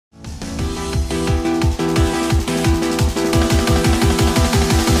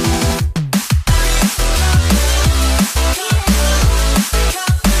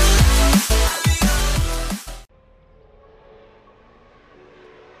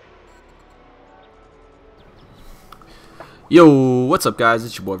Yo, what's up guys,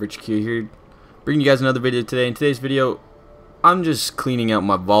 it's your boy Rich Q here, bringing you guys another video today. In today's video, I'm just cleaning out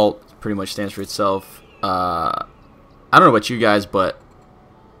my vault. It pretty much stands for itself. I don't know about you guys, but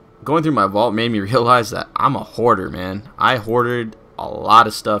going through my vault made me realize that I'm a hoarder, man. I hoarded a lot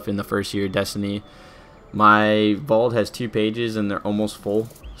of stuff in the first year of Destiny. My vault has 2 pages and they're almost full,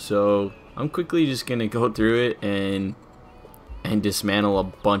 so I'm quickly just gonna go through it and dismantle a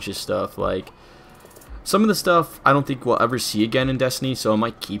bunch of stuff. Like, some of the stuff I don't think we'll ever see again in Destiny, so I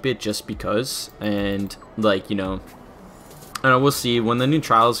might keep it just because. And like, you know, I don't know, we'll see when the new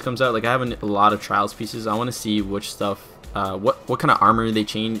Trials comes out. Like, I have a lot of Trials pieces. I want to see which stuff, what kind of armor they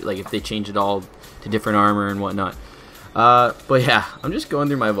change, like if they change it all to different armor and whatnot. But yeah, I'm just going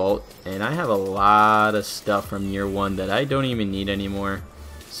through my vault, and I have a lot of stuff from year 1 that I don't even need anymore.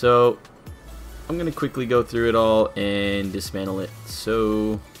 So I'm gonna quickly go through it all and dismantle it.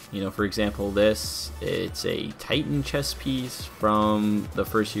 So, you know, for example, it's a Titan chest piece from the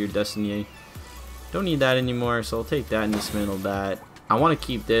first year Destiny. Don't need that anymore, so I'll take that and dismantle that. I want to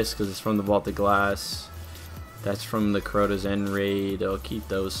keep this because it's from the Vault of Glass. That's from the Crota's End raid. I'll keep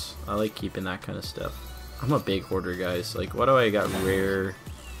those. I like keeping that kind of stuff. I'm a big hoarder, guys. Like, why do I got rare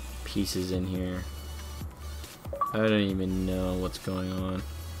pieces in here? I don't even know what's going on.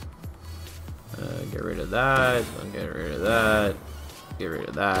 Get rid of that. I'll get rid of that. Get rid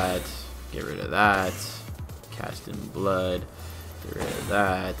of that. Get rid of that. Cast in blood. Get rid of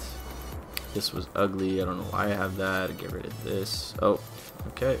that. This was ugly. I don't know why I have that. Get rid of this. Oh,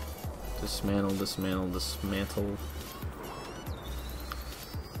 okay. Dismantle, dismantle, dismantle.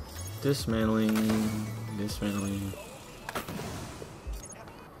 Dismantling. Dismantling.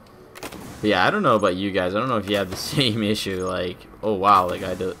 But yeah, I don't know about you guys. I don't know if you have the same issue. Like, oh wow, like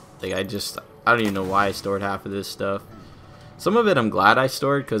I don't even know why I stored half of this stuff. Some of it I'm glad I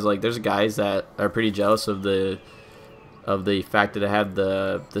stored, because like there's guys that are pretty jealous of the fact that I have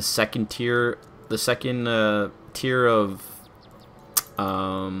the second tier of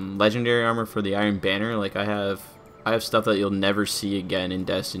legendary armor for the Iron Banner. Like, I have stuff that you'll never see again in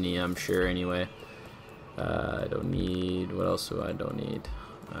Destiny, I'm sure. Anyway, I don't need, what else do I don't need?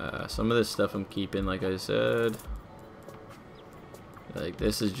 Some of this stuff I'm keeping, like I said. Like,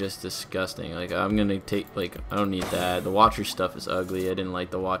 this is just disgusting. Like, I'm gonna take, like, I don't need that. The Watcher stuff is ugly. I didn't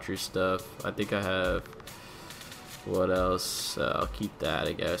like the Watcher stuff. I think I have, what else? I'll keep that,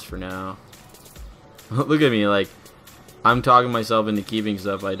 I guess, for now. Look at me, like, I'm talking myself into keeping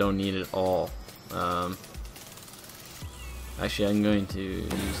stuff I don't need at all. Actually, I'm going to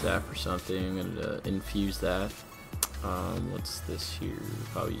use that for something. I'm going to infuse that. What's this here?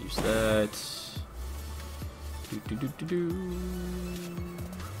 Probably use that.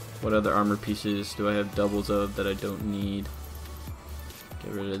 What other armor pieces do I have doubles of that I don't need?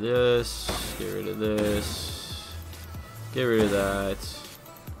 Get rid of this. Get rid of this. Get rid of that.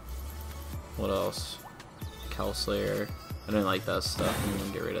 What else? Cowl Slayer. I didn't like that stuff. I'm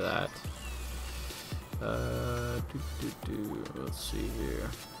gonna get rid of that. Let's see here.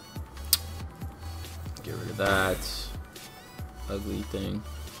 Get rid of that ugly thing.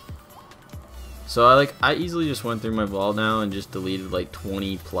 So I easily just went through my vault now and just deleted like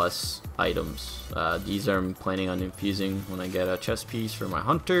 20 plus items. These I'm planning on infusing when I get a chest piece for my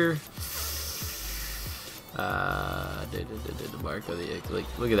hunter. The mark of the, like,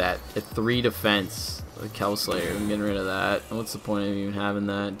 look at that, a 3 defense, the Cowl Slayer. I'm getting rid of that. What's the point of even having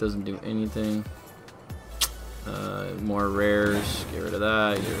that? It doesn't do anything. More rares. Get rid of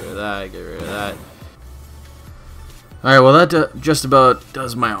that. Get rid of that. Get rid of that. Alright, well that just about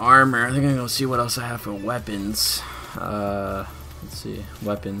does my armor. I think I'm gonna see what else I have for weapons. Let's see,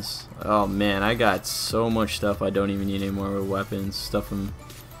 weapons. Oh man, I got so much stuff I don't even need anymore with weapons. Stuff from,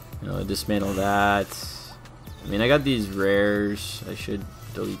 you know, dismantle that. I mean, I got these rares. I should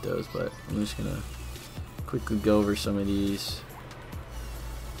delete those, but I'm just gonna quickly go over some of these.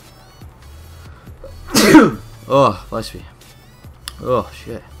 Oh, bless me. Oh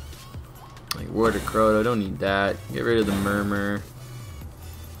shit. Like, Ward of Crota, don't need that. Get rid of the Murmur.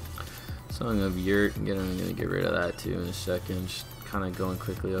 Song of Yurt, I'm gonna get rid of that too in a second. Just kind of going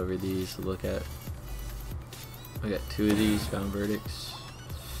quickly over these to look at. I got 2 of these found verdicts.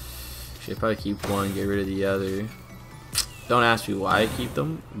 Should probably keep one, get rid of the other. Don't ask me why I keep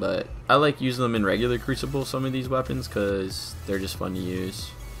them, but I like using them in regular Crucible, some of these weapons, because they're just fun to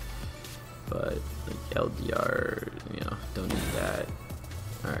use. But like LDR, you know, don't need that.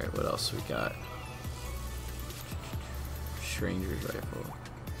 Alright, what else we got? Stranger's Rifle.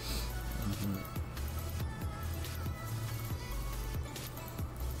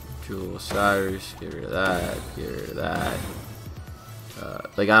 Jewel of Cyrus, get rid of that, get rid of that.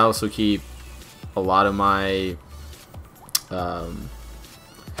 Like, I also keep a lot of my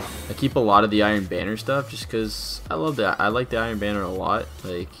I keep a lot of the Iron Banner stuff just because I love that. I like the Iron Banner a lot.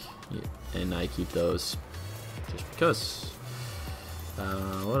 Like, and I keep those just because.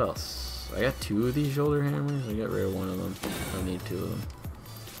 What else? I got 2 of these shoulder hammers. I got rid of one of them. I don't need 2 of them.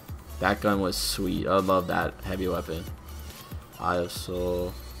 That gun was sweet. I love that heavy weapon. Eye of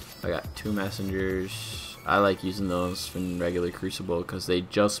Soul. I got 2 messengers. I like using those in regular Crucible because they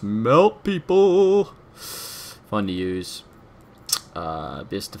just melt people. Fun to use.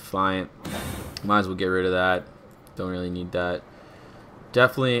 Abyss Defiant. Might as well get rid of that. Don't really need that.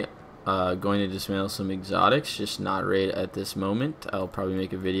 Definitely going to dismantle some exotics, just not right at this moment. I'll probably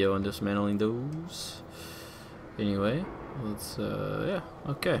make a video on dismantling those. Anyway, let's yeah,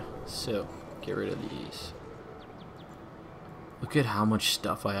 okay. So get rid of these. Look at how much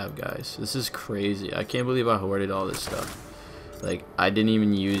stuff I have, guys. This is crazy. I can't believe I hoarded all this stuff. Like, I didn't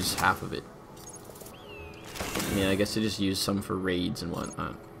even use half of it. I mean, I guess I just used some for raids and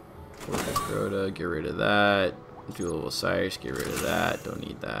whatnot. Rhoda, get rid of that. Dual Osiris, get rid of that. Don't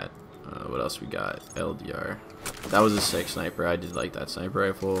need that. What else we got? LDR. That was a sick sniper. I did like that sniper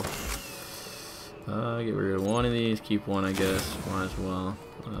rifle. Get rid of one of these. Keep one, I guess. One as well.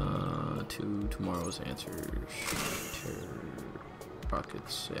 2 tomorrow's answers.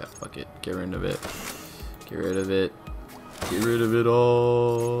 Rockets. Yeah, fuck it. Get rid of it. Get rid of it. Get rid of it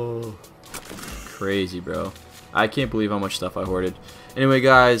all. Crazy, bro. I can't believe how much stuff I hoarded. Anyway,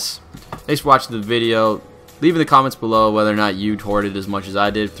 guys, thanks for watching the video. Leave in the comments below whether or not you hoarded as much as I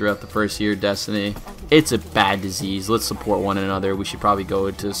did throughout the first year of Destiny. It's a bad disease. Let's support one another. We should probably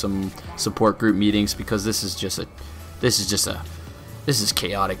go to some support group meetings because this is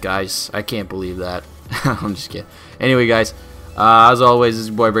chaotic, guys. I can't believe that. I'm just kidding. Anyway, guys, as always, this is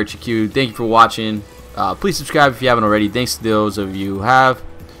your boy VirtueQ. Thank you for watching. Please subscribe if you haven't already. Thanks to those of you who have.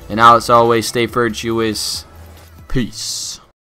 And now, as always, stay virtuous. Peace.